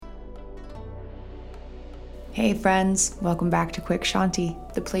Hey friends, welcome back to Quick Shanti,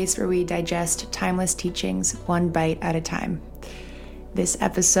 the place where we digest timeless teachings one bite at a time. This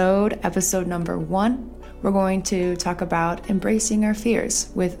episode number 1, we're going to talk about embracing our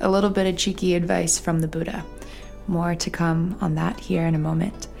fears with a little bit of cheeky advice from the Buddha. More to come on that here in a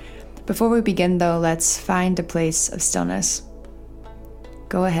moment. Before we begin though, let's find a place of stillness.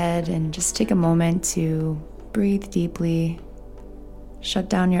 Go ahead and just take a moment to breathe deeply, shut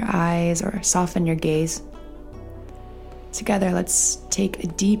down your eyes or soften your gaze. Together, let's take a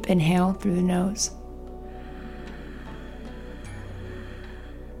deep inhale through the nose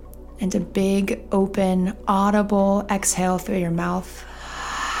and a big, open, audible exhale through your mouth.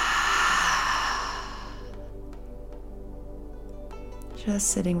 Just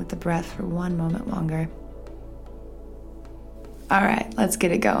sitting with the breath for one moment longer. All right, let's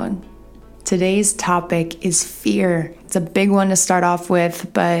get it going. Today's topic is fear. It's a big one to start off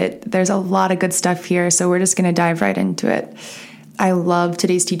with, but there's a lot of good stuff here, so we're just going to dive right into it. I love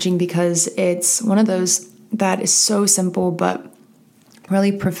today's teaching because it's one of those that is so simple but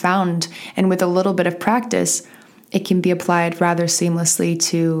really profound, and with a little bit of practice, it can be applied rather seamlessly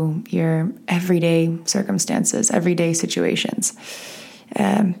to your everyday circumstances, everyday situations.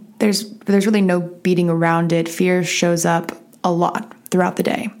 There's really no beating around it. Fear shows up a lot throughout the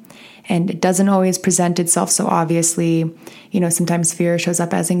day. And it doesn't always present itself so obviously. Sometimes fear shows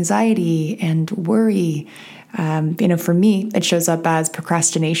up as anxiety and worry. For me, it shows up as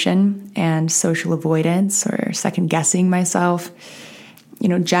procrastination and social avoidance or second guessing myself.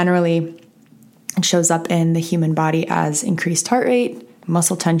 Generally, it shows up in the human body as increased heart rate,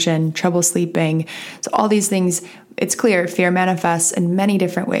 muscle tension, trouble sleeping. So all these things, it's clear fear manifests in many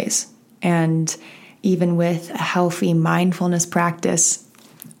different ways. And even with a healthy mindfulness practice,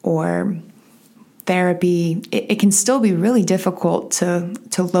 or therapy, it can still be really difficult to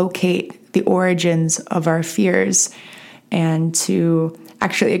locate the origins of our fears and to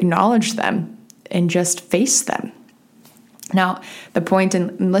actually acknowledge them and just face them. Now, the point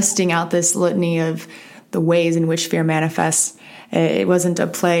in listing out this litany of the ways in which fear manifests, it wasn't a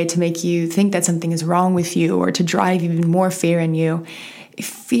play to make you think that something is wrong with you or to drive even more fear in you.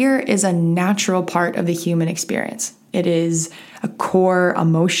 Fear is a natural part of the human experience. It is a core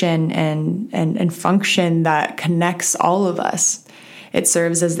emotion and function that connects all of us. It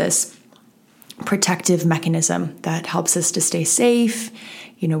serves as this protective mechanism that helps us to stay safe,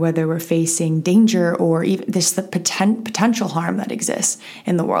 whether we're facing danger or even the potential harm that exists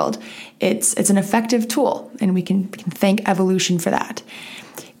in the world. It's an effective tool, and we can thank evolution for that.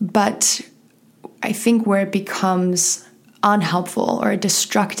 But I think where it becomes unhelpful or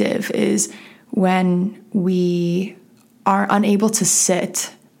destructive is when we are unable to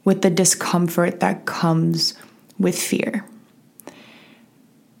sit with the discomfort that comes with fear.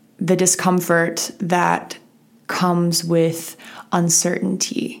 The discomfort that comes with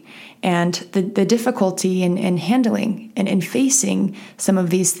uncertainty and the difficulty in handling and in facing some of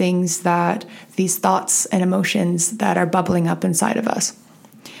these things, these thoughts and emotions that are bubbling up inside of us.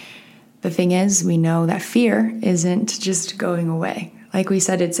 The thing is, we know that fear isn't just going away. Like we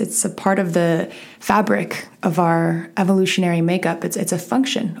said, it's a part of the fabric of our evolutionary makeup. It's a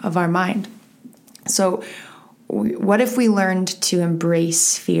function of our mind. So what if we learned to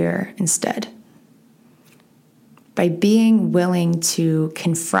embrace fear instead? By being willing to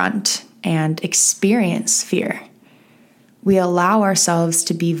confront and experience fear, we allow ourselves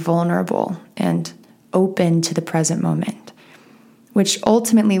to be vulnerable and open to the present moment, which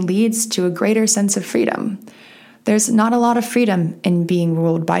ultimately leads to a greater sense of freedom. There's not a lot of freedom in being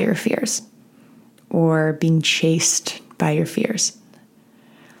ruled by your fears or being chased by your fears.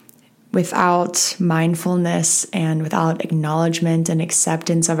 Without mindfulness and without acknowledgement and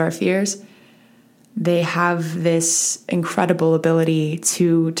acceptance of our fears, they have this incredible ability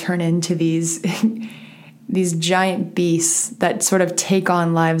to turn into these giant beasts that sort of take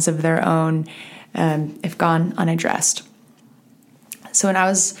on lives of their own if gone unaddressed. So when I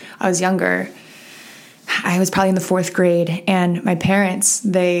was younger, I was probably in the 4th grade, and my parents,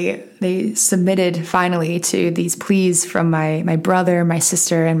 they submitted finally to these pleas from my brother, my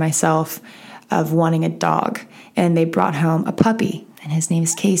sister, and myself of wanting a dog. And they brought home a puppy, and his name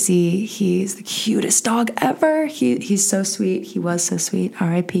is Casey. He's the cutest dog ever. He's so sweet. He was so sweet.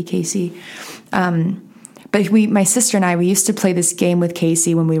 R.I.P. Casey. But my sister and I, we used to play this game with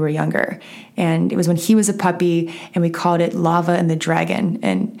Casey when we were younger. And it was when he was a puppy, and we called it Lava and the Dragon.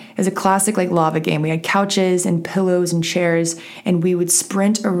 And it was a classic like lava game. We had couches and pillows and chairs, and we would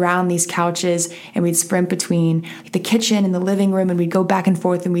sprint around these couches, and we'd sprint between like the kitchen and the living room, and we'd go back and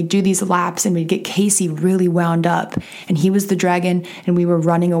forth, and we'd do these laps, and we'd get Casey really wound up. And he was the dragon, and we were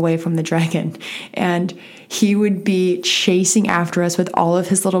running away from the dragon. And he would be chasing after us with all of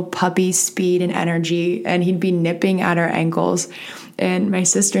his little puppy speed and energy, and he'd be nipping at our ankles. And my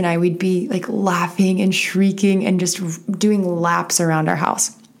sister and I, we'd be like laughing and shrieking and just doing laps around our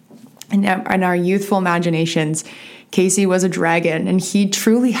house. And in our youthful imaginations, Casey was a dragon, and he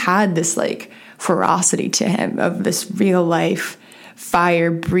truly had this like ferocity to him of this real life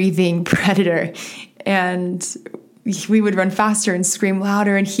fire breathing predator. And we would run faster and scream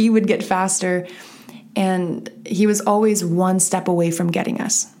louder, and he would get faster. And he was always one step away from getting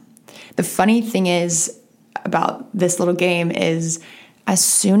us. The funny thing is about this little game is as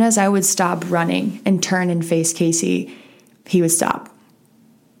soon as I would stop running and turn and face Casey, he would stop.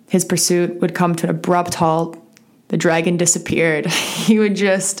 His pursuit would come to an abrupt halt. The dragon disappeared. He would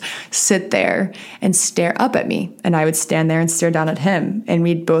just sit there and stare up at me, and I would stand there and stare down at him, and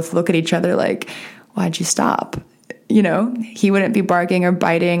we'd both look at each other like, why'd you stop? You know, he wouldn't be barking or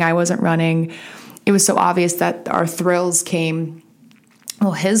biting. I wasn't running. It was so obvious that our thrills came,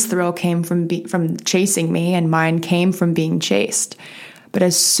 well, his thrill came from chasing me, and mine came from being chased. But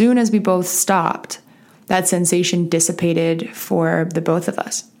as soon as we both stopped, that sensation dissipated for the both of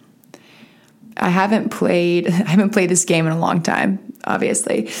us. I haven't played this game in a long time,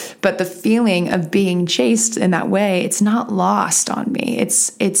 obviously, but the feeling of being chased in that way, it's not lost on me.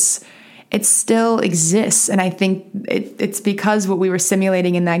 It still exists. And I think it's because what we were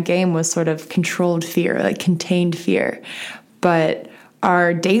simulating in that game was sort of controlled fear, like contained fear. But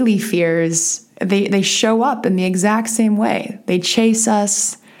our daily fears, they show up in the exact same way. They chase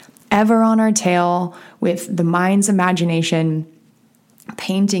us ever on our tail with the mind's imagination,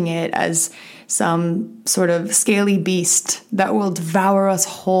 painting it as some sort of scaly beast that will devour us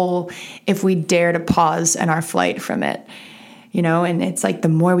whole if we dare to pause in our flight from it. You know, and it's like the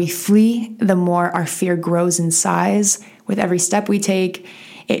more we flee, the more our fear grows in size. With every step we take,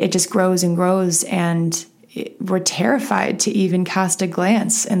 it just grows and grows, and we're terrified to even cast a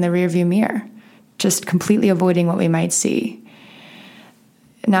glance in the rearview mirror, just completely avoiding what we might see.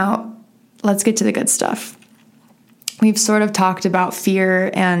 Now, let's get to the good stuff. We've sort of talked about fear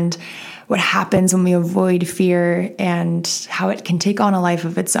and what happens when we avoid fear and how it can take on a life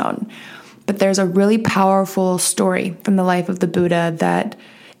of its own. But there's a really powerful story from the life of the Buddha that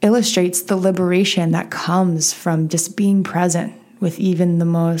illustrates the liberation that comes from just being present with even the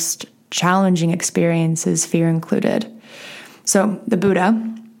most challenging experiences, fear included. So the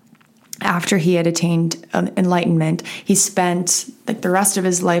Buddha, after he had attained enlightenment, he spent like the rest of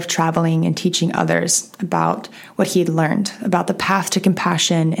his life traveling and teaching others about what he had learned, about the path to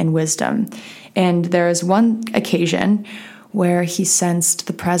compassion and wisdom. And there is one occasion where he sensed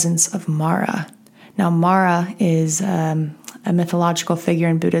the presence of Mara. Now, Mara is a mythological figure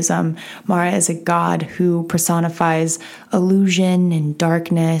in Buddhism. Mara is a god who personifies illusion and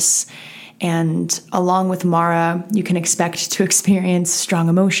darkness. And along with Mara, you can expect to experience strong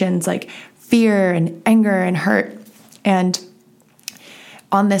emotions like fear and anger and hurt. And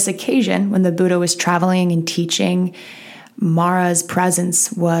on this occasion, when the Buddha was traveling and teaching, Mara's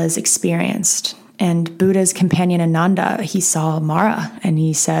presence was experienced. And Buddha's companion Ananda, he saw Mara, and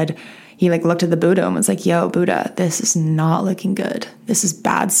he looked at the Buddha and was like, yo, Buddha, this is not looking good. This is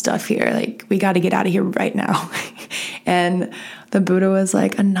bad stuff here. Like, we got to get out of here right now. And the Buddha was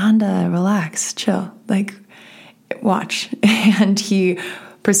like, Ananda, relax, chill, like, watch. And he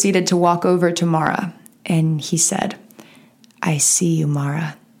proceeded to walk over to Mara, and he said, I see you,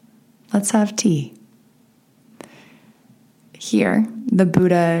 Mara. Let's have tea. Here, the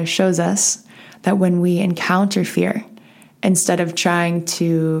Buddha shows us that when we encounter fear, instead of trying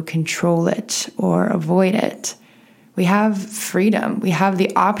to control it or avoid it, we have freedom. We have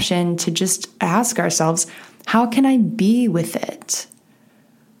the option to just ask ourselves, how can I be with it?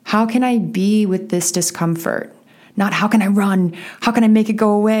 How can I be with this discomfort? Not how can I run? How can I make it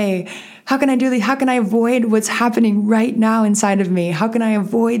go away? How can I avoid what's happening right now inside of me? How can I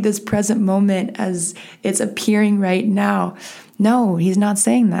avoid this present moment as it's appearing right now? No, he's not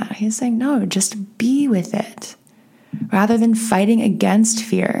saying that. He's saying, no, just be with it. Rather than fighting against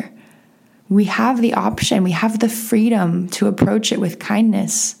fear, we have the option, we have the freedom to approach it with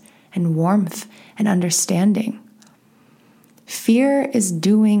kindness and warmth and understanding. Fear is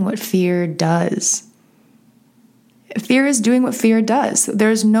doing what fear does. Fear is doing what fear does.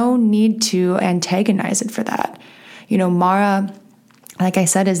 There's no need to antagonize it for that. You know, Mara like I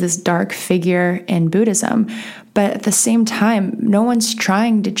said, is this dark figure in Buddhism. But at the same time, no one's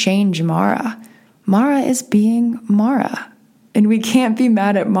trying to change Mara. Mara is being Mara. And we can't be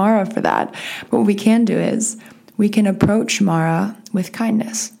mad at Mara for that. But what we can do is we can approach Mara with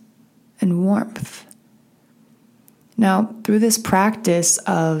kindness and warmth. Now, through this practice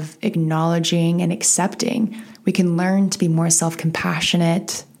of acknowledging and accepting, we can learn to be more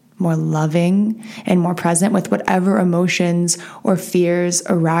self-compassionate, more loving, and more present with whatever emotions or fears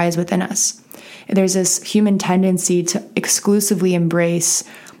arise within us. There's this human tendency to exclusively embrace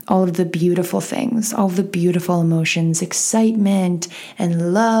all of the beautiful things, all of the beautiful emotions, excitement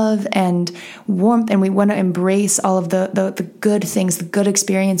and love and warmth. And we want to embrace all of the good things, the good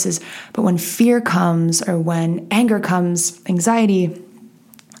experiences. But when fear comes, or when anger comes, anxiety,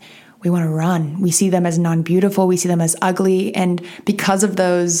 we want to run. We see them as non-beautiful. We see them as ugly. And because of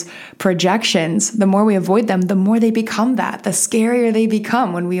those projections, the more we avoid them, the more they become that, the scarier they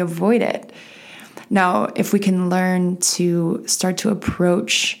become when we avoid it. Now, if we can learn to start to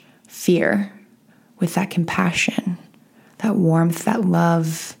approach fear with that compassion, that warmth, that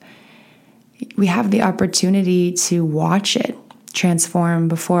love, we have the opportunity to watch it transform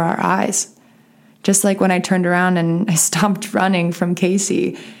before our eyes. Just like when I turned around and I stopped running from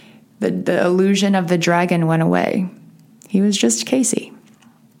Casey, the illusion of the dragon went away. He was just Casey.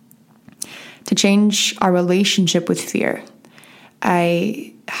 To change our relationship with fear,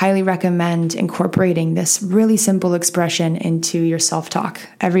 I highly recommend incorporating this really simple expression into your self-talk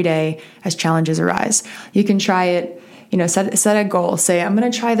every day as challenges arise. You can try it, set a goal. Say, I'm going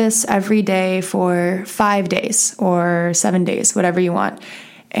to try this every day for 5 days or 7 days, whatever you want.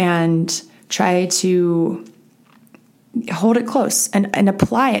 And try to hold it close and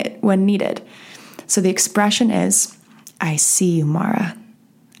apply it when needed. So the expression is, I see you, Mara.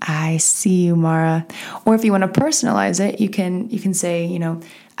 I see you, Mara. Or if you want to personalize it, you can say,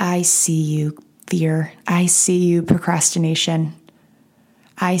 I see you, fear. I see you, procrastination.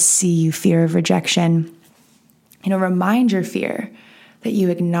 I see you, fear of rejection. Remind your fear that you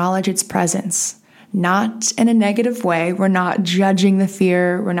acknowledge its presence, not in a negative way. We're not judging the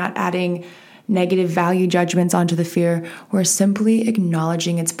fear. We're not adding negative value judgments onto the fear. We're simply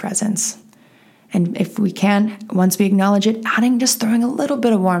acknowledging its presence. And if we can, once we acknowledge it, throwing a little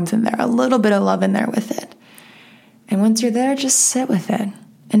bit of warmth in there, a little bit of love in there with it. And once you're there, just sit with it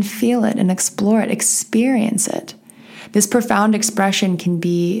and feel it and explore it, experience it. This profound expression can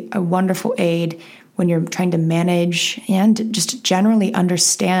be a wonderful aid when you're trying to manage and just generally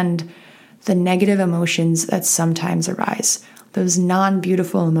understand the negative emotions that sometimes arise, those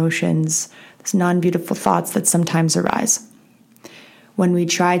non-beautiful emotions, those non-beautiful thoughts that sometimes arise. When we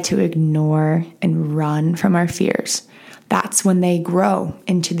try to ignore and run from our fears, that's when they grow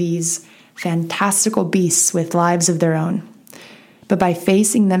into these fantastical beasts with lives of their own. But by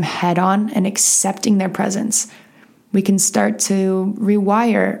facing them head on and accepting their presence, we can start to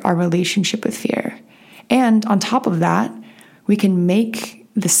rewire our relationship with fear. And on top of that, we can make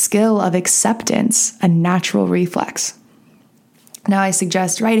the skill of acceptance a natural reflex. Now, I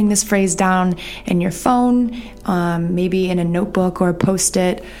suggest writing this phrase down in your phone, maybe in a notebook or a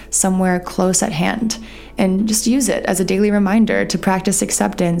Post-it somewhere close at hand, and just use it as a daily reminder to practice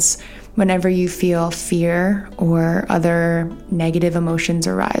acceptance whenever you feel fear or other negative emotions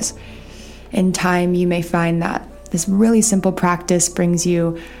arise. In time, you may find that this really simple practice brings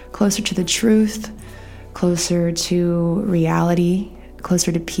you closer to the truth, closer to reality,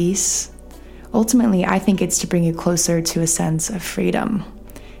 closer to peace. Ultimately, I think it's to bring you closer to a sense of freedom.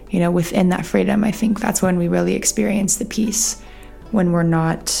 Within that freedom, I think that's when we really experience the peace, when we're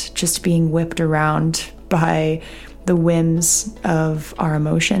not just being whipped around by the whims of our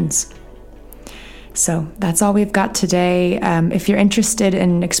emotions. So that's all we've got today. If you're interested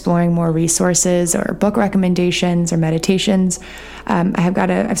in exploring more resources or book recommendations or meditations,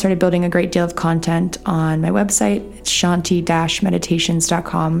 I've started building a great deal of content on my website. It's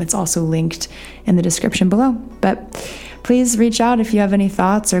shanti-meditations.com. It's also linked in the description below. But please reach out if you have any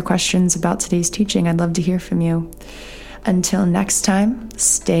thoughts or questions about today's teaching. I'd love to hear from you. Until next time,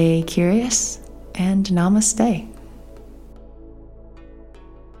 stay curious and namaste.